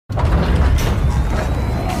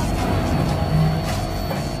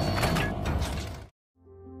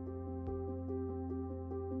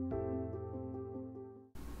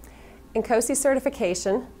INCOSE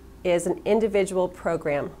certification is an individual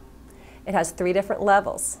program. It has 3 different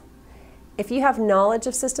levels. If you have knowledge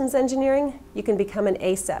of systems engineering, you can become an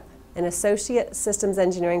ASEP, an Associate Systems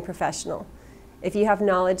Engineering Professional. If you have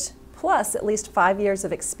knowledge plus at least 5 years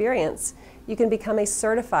of experience, you can become a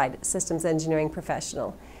Certified Systems Engineering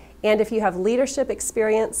Professional. And if you have leadership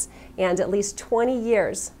experience and at least 20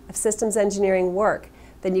 years of systems engineering work,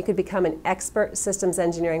 then you could become an Expert Systems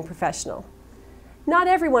Engineering Professional. Not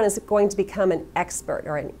everyone is going to become an expert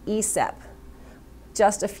or an ESEP,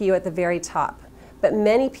 just a few at the very top. But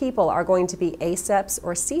many people are going to be ASEPs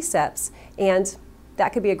or CSEPs, and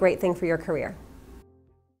that could be a great thing for your career.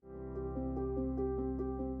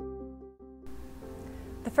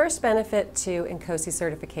 The first benefit to INCOSE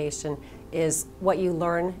certification is what you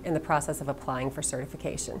learn in the process of applying for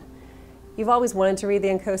certification. You've always wanted to read the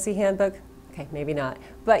INCOSE handbook? Okay, maybe not.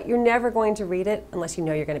 But you're never going to read it unless you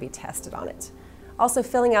know you're going to be tested on it. Also,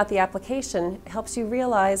 filling out the application helps you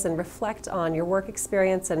realize and reflect on your work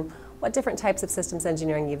experience and what different types of systems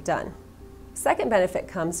engineering you've done. Second benefit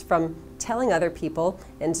comes from telling other people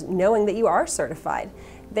and knowing that you are certified.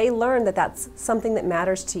 They learn that that's something that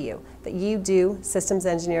matters to you, that you do systems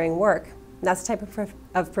engineering work. And that's the type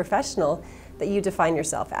of professional that you define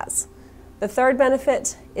yourself as. The third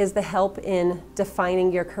benefit is the help in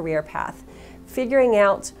defining your career path, figuring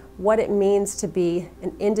out what it means to be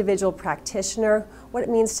an individual practitioner, what it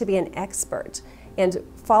means to be an expert, and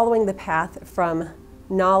following the path from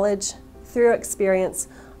knowledge through experience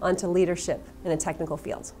onto leadership in a technical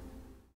field.